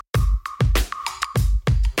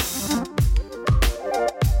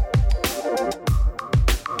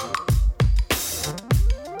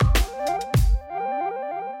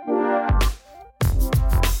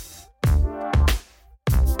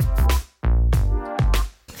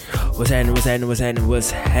What's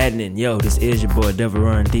happening? Yo, this is your boy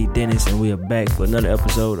Deveron D. Dennis, and we are back for another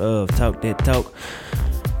episode of Talk That Talk.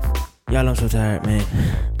 Y'all, I'm so tired, man.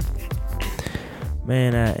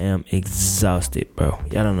 Man, I am exhausted, bro.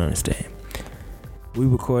 Y'all don't understand. We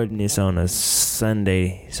recording this on a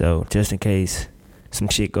Sunday, so just in case some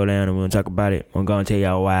shit go down and we don't talk about it, I'm gonna tell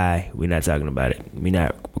y'all why we're not talking about it. We're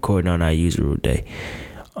not recording on our usual day.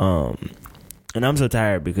 And I'm so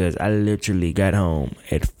tired because I literally got home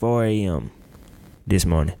at 4 a.m. this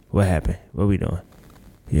morning. What happened? What we doing?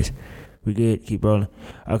 Yes. We good? Keep rolling?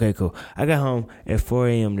 Okay, cool. I got home at 4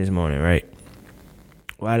 a.m. this morning, right?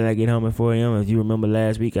 Why did I get home at 4 a.m.? If you remember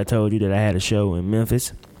last week, I told you that I had a show in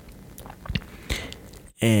Memphis.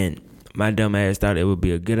 And my dumb ass thought it would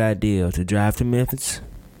be a good idea to drive to Memphis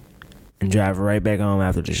and drive right back home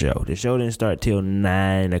after the show. The show didn't start till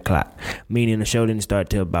 9 o'clock, meaning the show didn't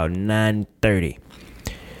start till about 9:30.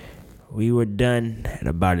 We were done at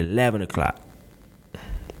about 11 o'clock.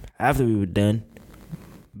 After we were done,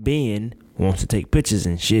 Ben wants to take pictures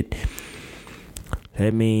and shit.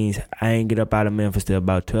 That means I ain't get up out of Memphis till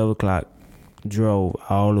about 12 o'clock. Drove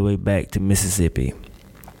all the way back to Mississippi.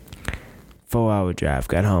 4-hour drive.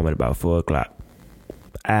 Got home at about 4 o'clock.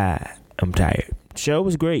 I'm tired. Show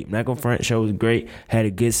was great. Not gonna front. Show was great. Had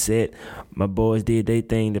a good set. My boys did their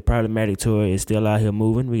thing. The Problematic Tour is still out here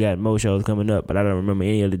moving. We got more shows coming up, but I don't remember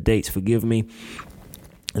any of the dates. Forgive me.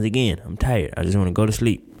 Because again, I'm tired. I just want to go to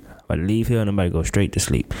sleep. I'm about to leave here and I'm about to go straight to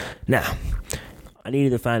sleep. Now, I needed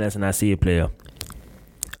to find us an I See It player.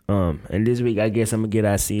 And this week, I guess I'm gonna get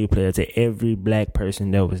I See It player to every black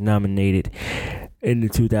person that was nominated in the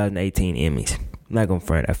 2018 Emmys. I'm not gonna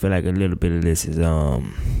front. I feel like a little bit of this is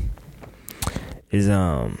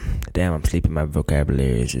damn, I'm sleeping. My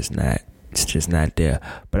vocabulary is just not there.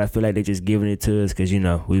 But I feel like they're just giving it to us because, you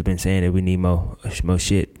know, we've been saying that we need more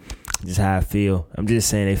shit. Just how I feel. I'm just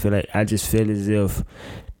saying I just feel as if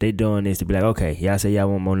they doing this to be like, okay, y'all say y'all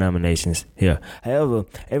want more nominations here. However,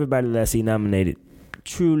 everybody that I see nominated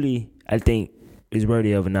truly, I think, is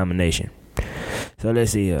worthy of a nomination. So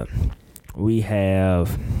let's see here. We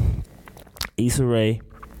have Issa Rae,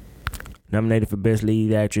 nominated for Best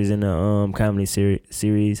Lead Actress in the comedy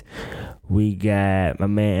series. We got my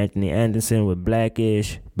man Anthony Anderson with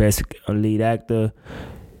Blackish, Best Lead Actor.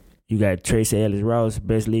 You got Tracee Ellis Ross,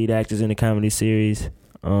 Best Lead Actress in the comedy series.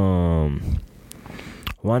 Wanda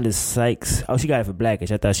Sykes. Oh, she got it for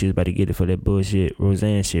Blackish. I thought she was about to get it for that bullshit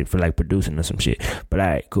Roseanne shit for like producing or some shit. But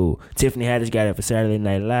alright, cool. Tiffany Haddish got it for Saturday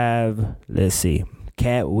Night Live. Let's see.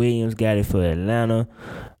 Cat Williams got it for Atlanta.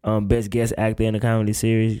 Best Guest Actor in the comedy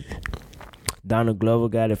series. Donald Glover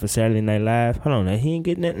got it for Saturday Night Live. Hold on, he ain't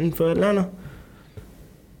getting nothing for Atlanta.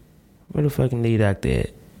 Where the fucking lead actor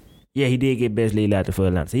at? Yeah, he did get Best Lead Actor for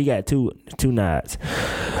Atlanta. So he got two nods.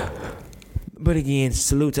 But again,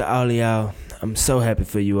 salute to all of y'all. I'm so happy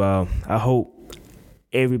for you all. I hope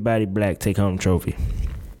everybody black take home the trophy.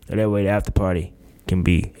 So that way the after party can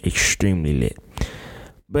be extremely lit.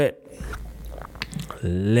 But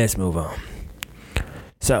let's move on.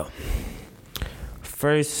 So,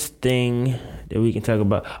 first thing that we can talk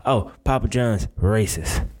about. Oh, Papa John's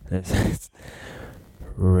racist. That's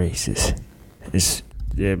racist.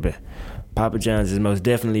 But Papa John's is most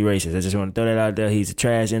definitely racist. I just want to throw that out there. He's a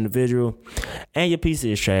trash individual. And your pizza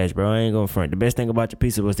is trash, bro. I ain't gonna front. The best thing about your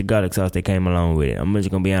pizza was the garlic sauce that came along with it. I'm just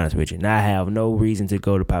gonna be honest with you. Now I have no reason to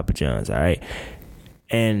go to Papa John's, alright?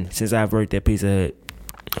 And since I've worked at Pizza Hut,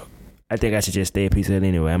 I think I should just stay at Pizza Hut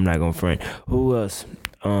anyway. I'm not gonna front. Who else?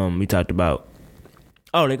 We talked about.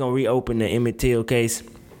 Oh, they're gonna reopen the Emmett Till case.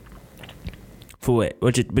 For what?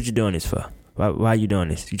 What you doing this for? Why you doing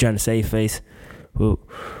this? You trying to save face? What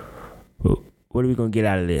are we gonna get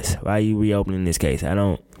out of this? Why are you reopening this case? I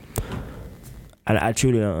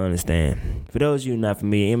truly don't understand. For those of you not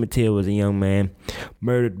familiar, Emmett Till was a young man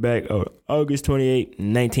murdered back on August 28,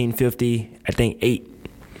 1950, I think 8.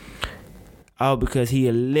 All because he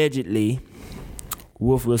allegedly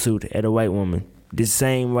wolf whistled at a white woman. This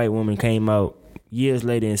same white woman came out years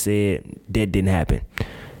later and said that didn't happen.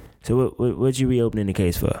 So what you reopening the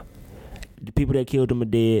case for? The people that killed him are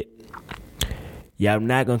dead. Y'all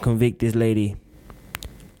not gonna convict this lady.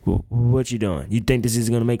 What you doing? You think this is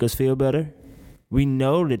gonna make us feel better? We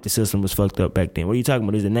know that the system was fucked up back then. What are you talking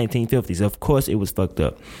about? It's the 1950s. Of course it was fucked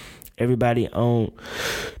up. Everybody owned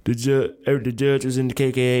the judge was in the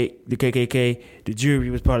KKK. The jury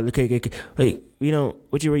was part of the KKK. Like, you know,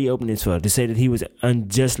 what you reopening this for? To say that he was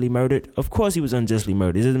unjustly murdered? Of course he was unjustly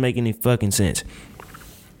murdered. This doesn't make any fucking sense.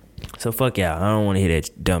 So fuck y'all. I don't want to hear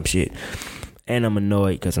that dumb shit. And I'm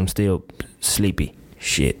annoyed because I'm still sleepy.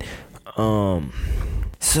 Shit.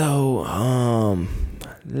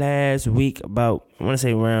 last week about, I want to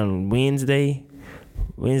say around Wednesday,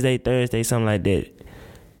 Thursday, something like that.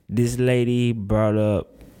 This lady brought up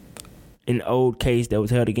an old case that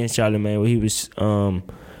was held against Charlamagne where he was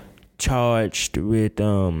charged with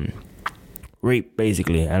rape,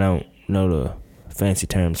 basically. I don't know the fancy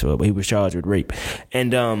terms for it, but he was charged with rape.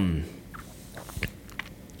 And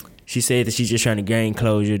she said that she's just trying to gain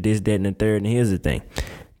closure, this, that, and the third. And here's the thing.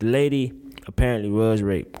 The lady apparently was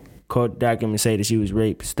raped. Court documents say that she was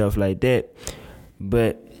raped, stuff like that.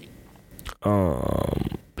 But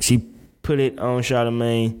she put it on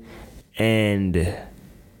Charlamagne, and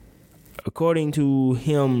according to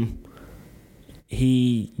him,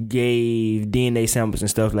 he gave DNA samples and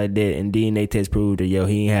stuff like that, and DNA test proved that he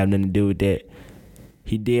ain't have nothing to do with that.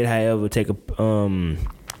 He did, however, take a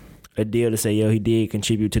deal to say he did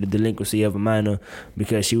contribute to the delinquency of a minor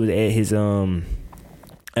because she was at his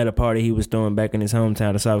at a party he was throwing back in his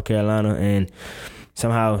hometown of South Carolina, and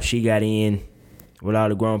somehow she got in with all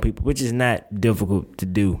the grown people, which is not difficult to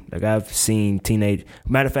do. Like, I've seen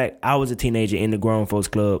matter of fact, I was a teenager in the grown folks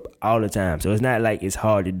club all the time, so it's not like it's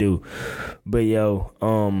hard to do. But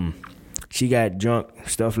she got drunk,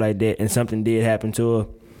 stuff like that, and something did happen to her.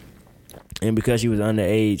 And because she was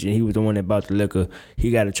underage and he was the one that bought the liquor,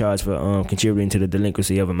 he got a charge for contributing to the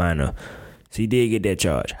delinquency of a minor. So he did get that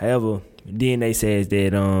charge. However, DNA says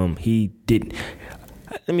that he didn't.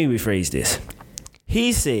 Let me rephrase this.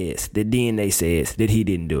 He says that DNA says that he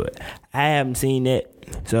didn't do it. I haven't seen that.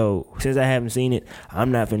 So since I haven't seen it,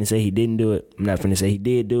 I'm not finna say he didn't do it. I'm not finna say he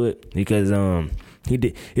did do it because he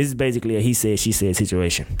did. This is basically a he said, she said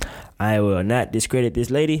situation. I will not discredit this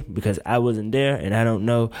lady because I wasn't there and I don't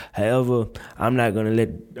know. However, I'm not gonna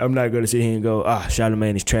sit here and go,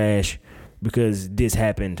 Charlamagne is trash because this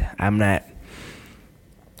happened.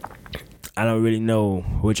 I don't really know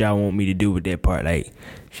what y'all want me to do with that part. Like,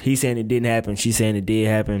 he's saying it didn't happen. She's saying it did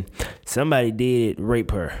happen. Somebody did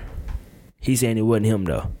rape her. He's saying it wasn't him,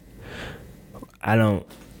 though.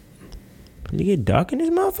 Did it get dark in this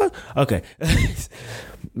motherfucker? Okay.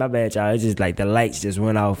 My bad, y'all. It's just like the lights just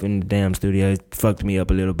went off in the damn studio. It fucked me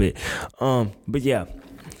up a little bit. But yeah.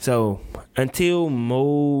 So until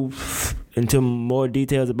more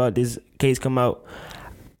details about this case come out,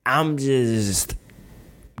 I'm just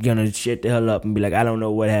gonna shut the hell up and be like, I don't know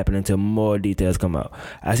what happened until more details come out.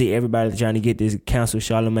 I see everybody trying to get this cancel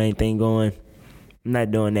Charlamagne thing going. I'm not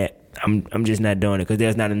doing that. I'm just not doing it because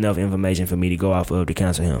there's not enough information for me to go off of to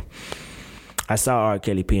cancel him. I saw R.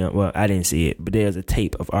 Kelly peeing. Well, I didn't see it, but there's a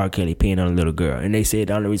tape of R. Kelly peeing on a little girl, and they said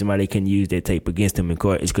the only reason why they couldn't use that tape against him in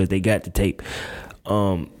court is because they got the tape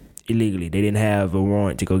illegally. They didn't have a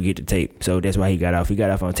warrant to go get the tape, so that's why he got off. He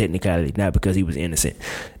got off on technicality, not because he was innocent.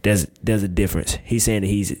 There's a difference. He's saying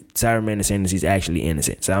that Charlamagne is saying that he's actually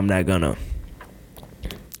innocent, so I'm not gonna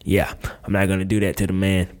do that to the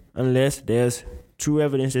man unless there's true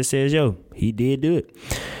evidence that says, he did do it.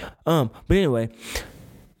 But anyway,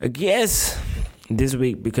 I guess this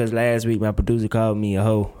week, because last week my producer called me a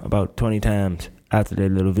hoe about 20 times after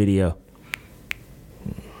that little video,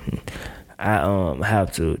 I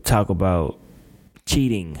have to talk about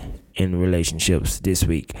cheating in relationships this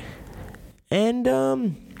week. And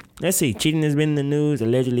let's see, cheating has been in the news.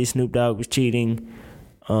 Allegedly Snoop Dogg was cheating.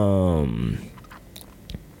 Who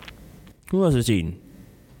else was cheating?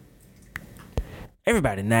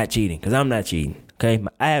 Everybody not cheating, because I'm not cheating. Okay,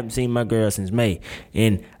 I haven't seen my girl since May,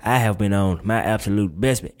 and I have been on my absolute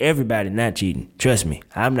best. Everybody not cheating. Trust me,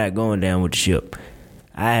 I'm not going down with the ship.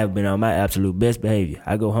 I have been on my absolute best behavior.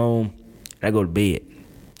 I go home, I go to bed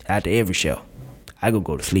after every show. I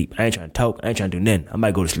go to sleep. I ain't trying to talk. I ain't trying to do nothing. I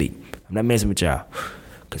might go to sleep. I'm not messing with y'all,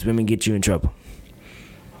 because women get you in trouble.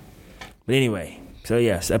 But anyway, so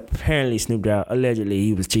yes, apparently Snoop Dogg, allegedly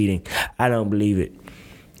he was cheating. I don't believe it.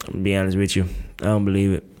 I'm gonna be honest with you. I don't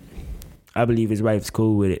believe it. I believe his wife's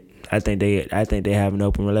cool with it. I think they have an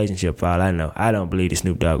open relationship for all I know. I don't believe that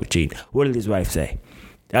Snoop Dogg was cheating. What did his wife say?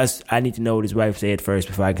 I need to know what his wife said first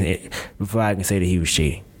before I can say that he was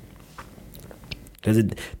cheating. Does the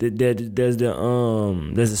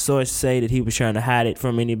source say that he was trying to hide it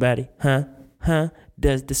from anybody? Huh?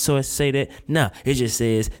 Does the source say that? No, it just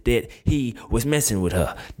says that he was messing with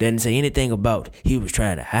her. Doesn't say anything about he was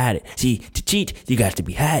trying to hide it. See, to cheat, you got to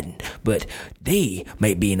be hiding. But they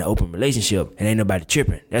might be in an open relationship and ain't nobody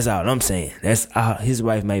tripping. That's all I'm saying. That's all. His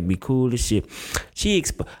wife might be cool as shit.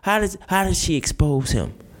 How does she expose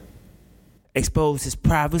him? Expose his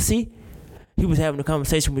privacy? He was having a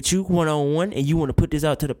conversation with you one-on-one and you want to put this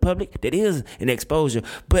out to the public? That is an exposure,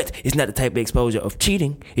 but it's not the type of exposure of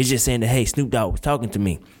cheating. It's just saying that, hey, Snoop Dogg was talking to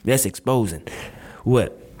me. That's exposing.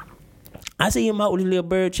 What? I see him out with his little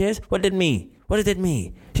bird chest. What does that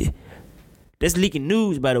mean? That's leaking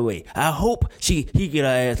news, by the way. I hope he get her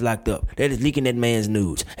ass locked up. That is leaking that man's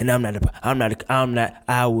news, and I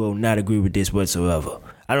will not agree with this whatsoever.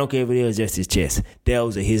 I don't care if it is just his chest.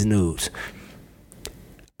 Those are his news.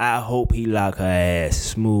 I hope he lock her ass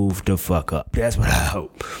smooth the fuck up. That's what I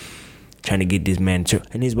hope. Trying to get this man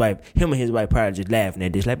and his wife, him and his wife probably just laughing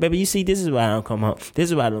at this. Like, baby, you see, this is why I don't come home.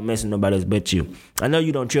 This is why I don't mess with nobody else but you. I know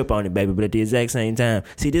you don't trip on it, baby, but at the exact same time,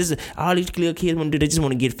 see, this is all these little kids want to do. They just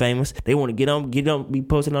want to get famous. They want to get on, be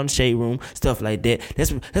posted on the Shade Room, stuff like that.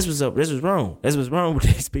 That's what's up. That's what's wrong. That's what's wrong with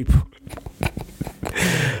these people.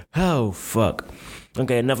 Oh, fuck.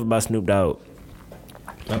 Okay, enough about Snoop Dogg.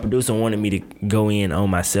 My producer wanted me to go in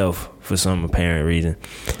on myself for some apparent reason,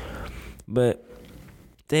 but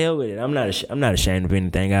the hell with it. I'm not ashamed of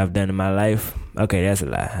anything I've done in my life. Okay, that's a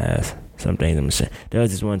lie. That's some things I'm ashamed. There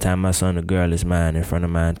was this one time my son, "A Girl Is Mine," in front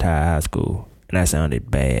of my entire high school, and I sounded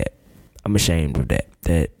bad. I'm ashamed of that.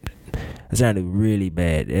 That I sounded really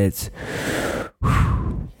bad. It's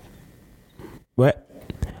what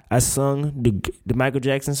I sung the Michael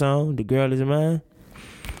Jackson song, "The Girl Is Mine,"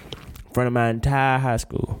 in front of my entire high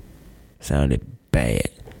school. Sounded bad.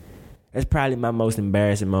 That's probably my most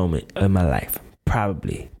embarrassing moment of my life.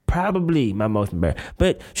 Probably my most embarrassing.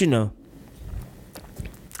 But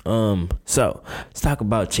so let's talk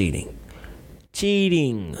about cheating.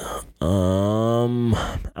 Cheating. I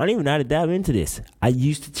don't even know how to dive into this. I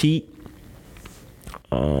used to cheat.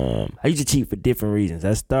 I used to cheat for different reasons.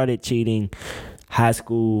 I started cheating high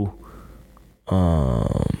school.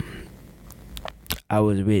 I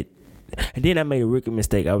was with. And then I made a rookie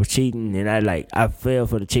mistake. I was cheating, and I fell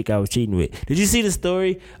for the chick I was cheating with. Did you see the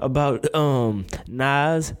story about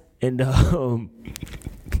Nas and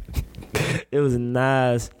it was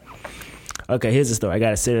Nas. Okay, here's the story. I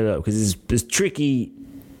gotta set it up because it's tricky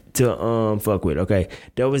to fuck with. Okay,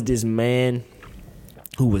 there was this man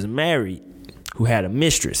who was married, who had a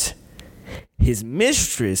mistress. His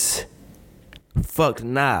mistress fucked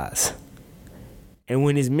Nas, and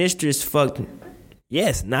when his mistress fucked.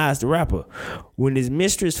 Yes, Nas the rapper. When his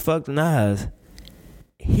mistress fucked Nas,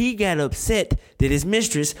 he got upset that his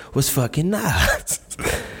mistress was fucking Nas.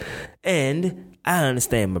 And I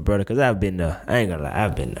understand, my brother, because I've been there. I ain't gonna lie,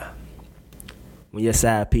 I've been there. When your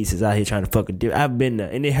side piece is out here trying to fuck a dude, I've been there,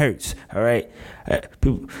 and it hurts, all right?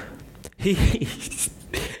 People, he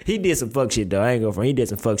did some fuck shit, though. I ain't going for him. He did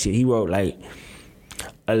some fuck shit. He wrote,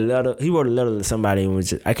 a letter to somebody,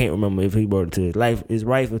 and I can't remember if he wrote it to his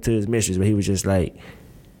wife or to his mistress, but he was just like,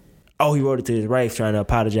 he wrote it to his wife trying to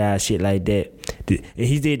apologize, shit like that. And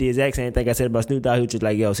he did the exact same thing I said about Snoop Dogg. He was just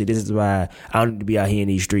like, yo, see, this is why I don't need to be out here in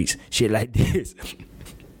these streets, shit like this.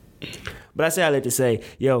 But I say all that to say,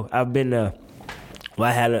 yo, I've been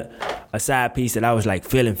I had a side piece that I was like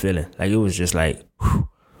feeling, like it was just like, whew.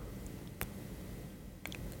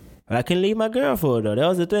 But I couldn't leave my girl for it though. That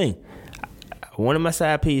was the thing. I wanted my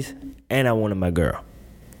side piece, and I wanted my girl.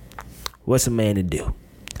 What's a man to do?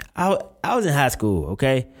 I was in high school,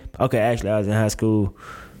 okay? Okay, actually, I was in high school.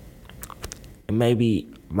 Maybe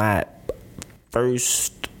my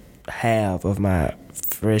first half of my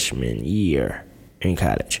freshman year in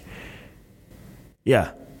college.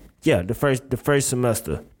 Yeah, the first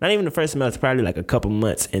semester. Not even the first semester, probably like a couple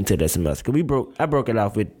months into the semester. Cause I broke it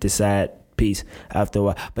off with the side piece after a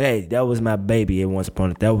while. But hey, that was my baby at once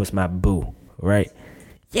upon a time. That was my boo. Right?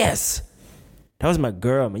 Yes. That was my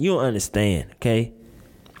girl, man. You don't understand, okay?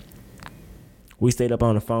 We stayed up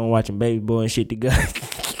on the phone watching Baby Boy and shit together.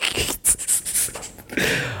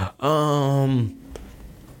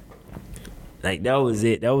 That was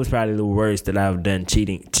it. That was probably the worst that I've done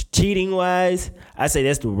cheating. Cheating wise, I say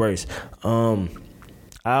that's the worst. I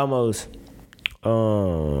almost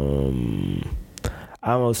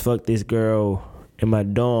fucked this girl in my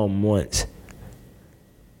dorm once.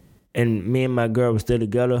 And me and my girl were still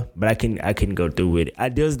together, but I couldn't go through with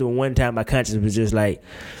it. There was the one time my conscience was just like,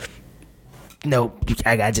 no,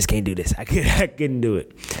 I just can't do this. I couldn't do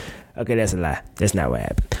it. Okay, that's a lie. That's not what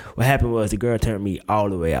happened. What happened was the girl turned me all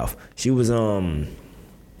the way off. She was trying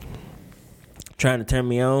to turn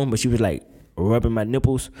me on, but she was like rubbing my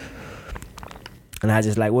nipples, and I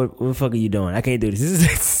just like, what the fuck are you doing? I can't do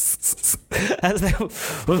this. I was like,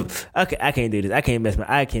 okay, I can't do this. I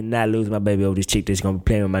cannot lose my baby over this chick that's gonna be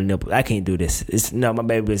playing with my nipples. I can't do this. My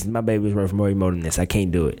baby is worth more than this. I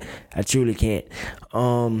can't do it. I truly can't.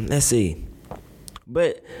 Let's see.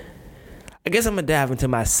 But I guess I'm gonna dive into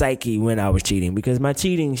my psyche when I was cheating, because my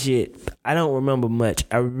cheating shit, I don't remember much.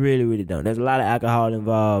 I really, really don't. There's a lot of alcohol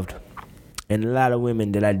involved and a lot of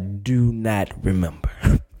women that I do not remember.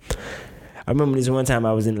 I remember this one time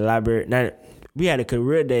I was in the library. We had a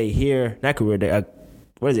career day here, not career day,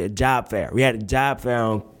 a job fair. We had a job fair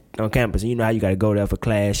on on campus. And you know how you gotta go there for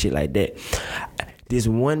class, shit like that. This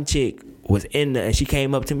one chick was in there, and she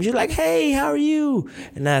came up to me. She's like, "Hey, how are you?"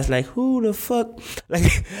 And I was like, "Who the fuck?"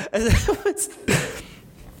 Like,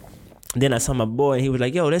 then I saw my boy, and he was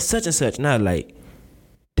like, "Yo, that's such and such." And I was like,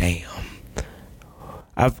 "Damn."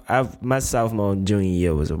 My sophomore and junior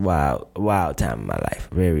year was a wild time in my life.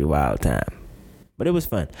 Very wild time. But it was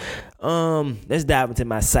fun. Let's dive into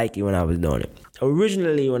my psyche when I was doing it.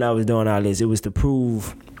 Originally, when I was doing all this, it was to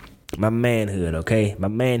prove my manhood, okay? My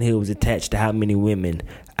manhood was attached to how many women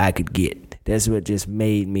I could get. That's what just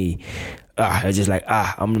made me, I was just like,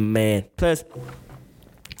 I'm the man. Plus,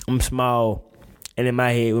 I'm small. And in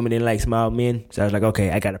my head, women didn't like small men. So I was like,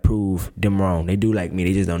 okay, I got to prove them wrong. They do like me.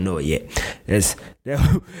 They just don't know it yet. That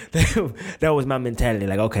was my mentality.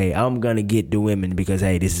 Like, okay, I'm going to get the women because,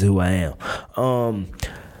 hey, this is who I am.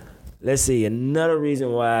 Let's see. Another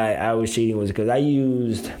reason why I was cheating was because I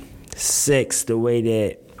used sex the way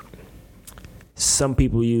that some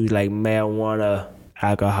people use, like marijuana,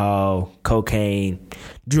 alcohol, cocaine,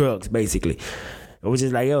 drugs, basically. It was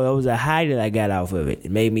just like, yo, it was a high that I got off of it.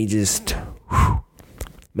 It made me just...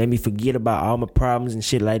 made me forget about all my problems and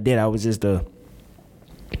shit like that. I was just I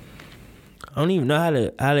don't even know how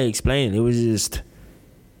to explain it. It was just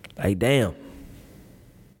like, damn,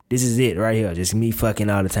 this is it right here. Just me fucking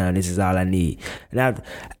all the time. This is all I need. And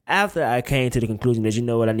after I came to the conclusion that, you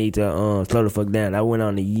know what, I need to slow the fuck down, I went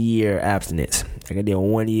on a year abstinence. Like I did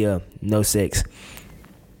 1 year, no sex.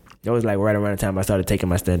 That was like right around the time I started taking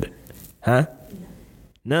my standard. Huh?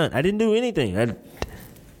 None. I didn't do anything.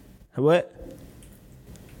 What?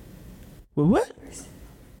 What?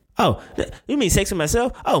 Oh, you mean sex with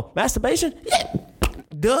myself? Oh, masturbation? Yeah.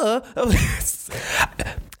 Duh.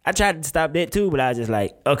 I tried to stop that too, but I was just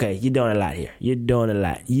like, okay, you're doing a lot here. You're doing a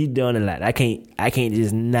lot. I can't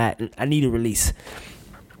just not. I need a release.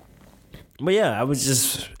 But yeah, it was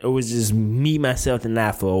just me, myself, and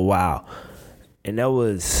I for a while. And that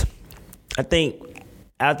was, I think,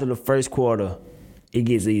 after the first quarter, it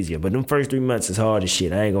gets easier. But them first 3 months is hard as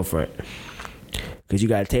shit. I ain't gonna front. Because you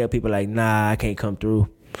got to tell people like, nah, I can't come through.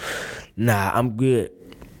 Nah, I'm good.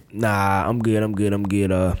 You got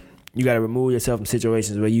to remove yourself from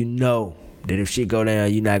situations where you know that if shit go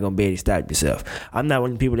down, you're not going to be able to stop yourself. I'm not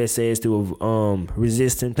one of the people that says to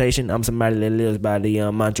resist temptation. I'm somebody that lives by the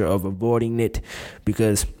mantra of avoiding it,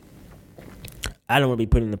 because I don't want to be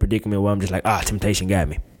put in a predicament where I'm just like, temptation got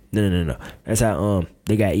me. No. That's how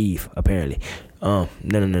they got Eve, apparently. No.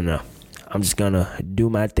 I'm just going to do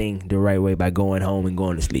my thing the right way by going home and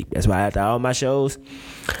going to sleep. That's why after all my shows,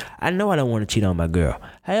 I know I don't want to cheat on my girl.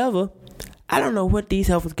 However, I don't know what these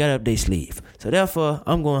heifers got up their sleeve. So therefore,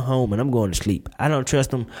 I'm going home and I'm going to sleep. I don't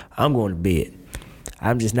trust them. I'm going to bed.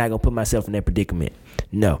 I'm just not going to put myself in that predicament.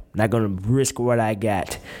 No, not going to risk what I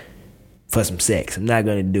got for some sex. I'm not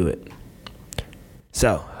going to do it.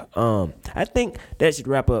 So, I think that should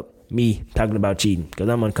wrap up me talking about cheating, because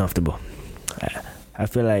I'm uncomfortable. I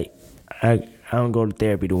feel like I don't go to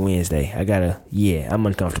therapy till Wednesday. I'm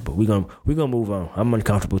uncomfortable. We're gonna move on. I'm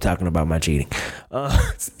uncomfortable talking about my cheating.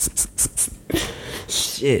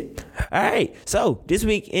 Shit. All right. So this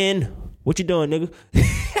weekend, what you doing, nigga?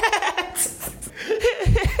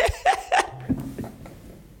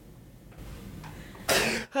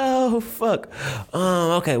 Oh fuck.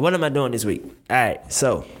 Okay. What am I doing this week? All right.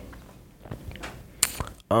 So.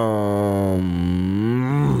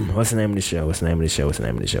 What's the name of the show?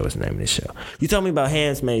 You told me about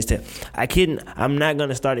Handmaid's Tale. I'm not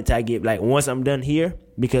gonna start it till I get, like, once I'm done here,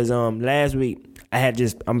 because last week I'm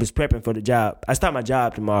just prepping for the job. I start my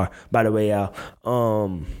job tomorrow, by the way, y'all.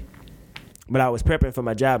 But I was prepping for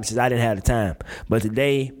my job since I didn't have the time. But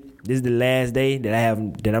today, this is the last day that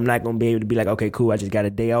I'm not gonna be able to be like, okay, cool, I just got a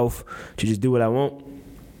day off to just do what I want.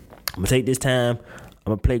 I'm gonna take this time.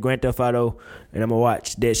 I'm gonna play Grand Theft Auto, and I'm gonna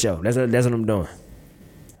watch that show. That's what I'm doing.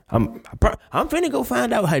 I'm finna go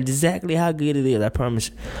find out exactly how good it is. I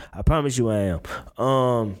promise you I am.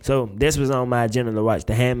 So this was on my agenda to watch,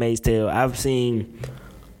 The Handmaid's Tale. I've seen,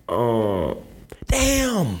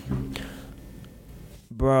 damn,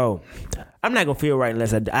 bro. I'm not gonna feel right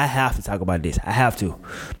unless I have to talk about this. I have to.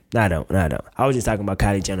 No, I don't. I was just talking about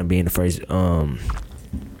Kylie Jenner being the first. I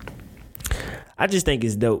just think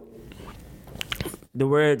it's dope. The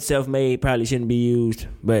word self-made probably shouldn't be used,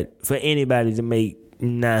 but for anybody to make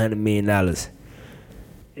 $900 million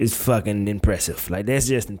is fucking impressive. Like, that's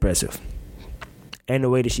just impressive. And the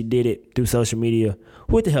way that she did it through social media,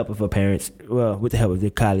 with the help of her parents, well, with the help of the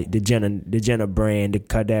Jenner brand, the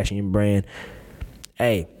Kardashian brand,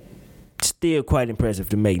 hey, still quite impressive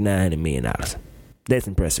to make $900 million. That's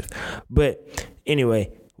impressive. But anyway,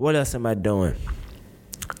 what else am I doing?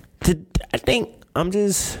 I think I'm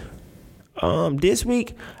just This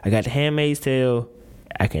week I got The Handmaid's Tale.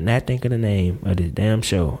 I cannot think of the name of this damn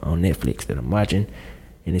show on Netflix that I'm watching,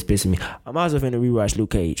 and it's pissing me. I'm also finna rewatch Luke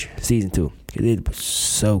Cage season 2 because it was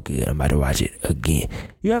so good. I'm about to watch it again.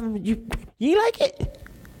 You like it?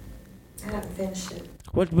 I haven't finished it.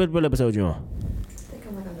 What episode you on? I think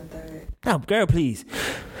I'm like on the 3rd. No, girl, please.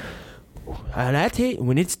 And I tell you,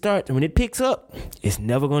 when it picks up, it's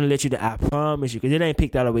never gonna let you down. I promise you, because it ain't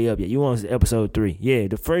picked all the way up yet. You on episode 3. Yeah,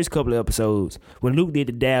 the first couple of episodes, when Luke did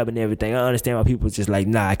the dab and everything, I understand why people was just like,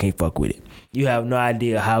 nah, I can't fuck with it. You have no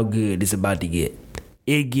idea how good it's about to get.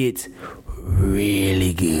 It gets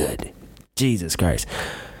really good. Jesus Christ.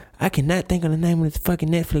 I cannot think of the name of this fucking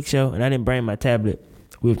Netflix show, and I didn't bring my tablet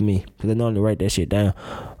with me, because I normally write that shit down.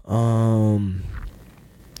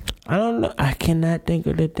 I don't know. I cannot think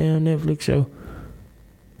of that damn Netflix show.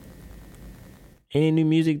 Any new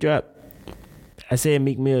music drop? I said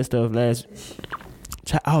Meek Mill stuff last.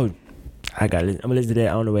 Oh, I got it. I'm gonna listen to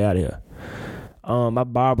that on the way out of here. My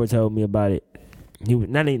barber told me about it. He was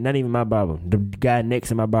not even my barber. The guy next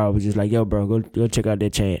to my barber was just like, "Yo, bro, go check out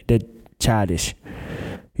that Childish."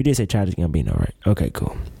 You did say Childish Gambino, right? Okay,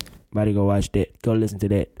 cool. About to go watch that. Go listen to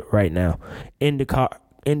that right now. In the car.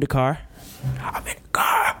 I'm in the car. You got a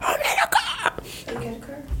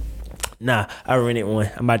car? Nah, I rented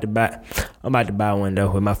one. I'm about to buy one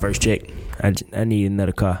though with my first check. I need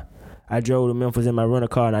another car. I drove to Memphis in my rental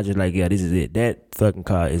car and I just like, yeah, this is it. That fucking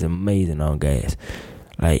car is amazing on gas.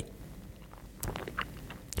 Like,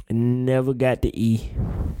 never got the E.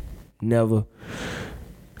 Never.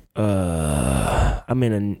 I'm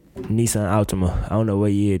in a Nissan Altima. I don't know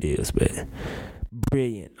what year it is, but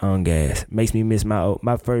brilliant on gas. Makes me miss my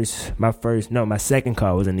second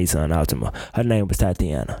car was a Nissan Altima. Her name was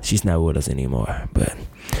Tatiana. She's not with us anymore, but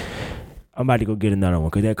I'm about to go get another one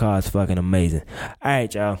because that car is fucking amazing. All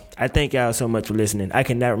right, y'all. I thank y'all so much for listening. I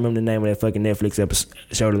cannot remember the name of that fucking Netflix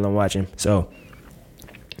episode that I'm watching, so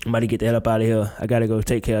I'm about to get the hell up out of here. I gotta go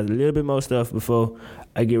take care of a little bit more stuff before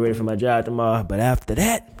I get ready for my job tomorrow. But after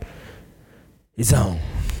that, it's on.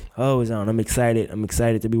 Oh, it's on. I'm excited.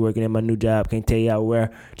 To be working at my new job. Can't tell y'all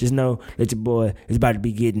where. Just know that your boy is about to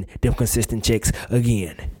be getting them consistent checks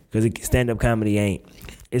again. Because stand-up comedy ain't.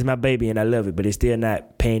 It's my baby and I love it, but it's still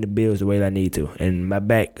not paying the bills the way I need to. And my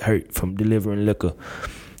back hurt from delivering liquor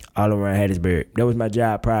all around Hattiesburg. That was my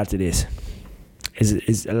job prior to this.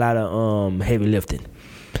 It's a lot of heavy lifting.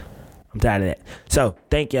 I'm tired of that. So,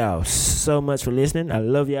 thank y'all so much for listening. I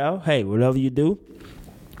love y'all. Hey, whatever you do,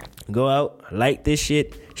 go out, like this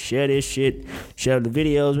shit, share this shit, share the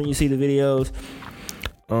videos when you see the videos.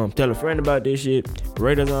 Tell a friend about this shit.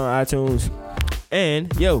 Rate us on iTunes.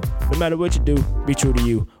 And, yo, no matter what you do, be true to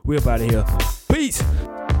you. We up out of here.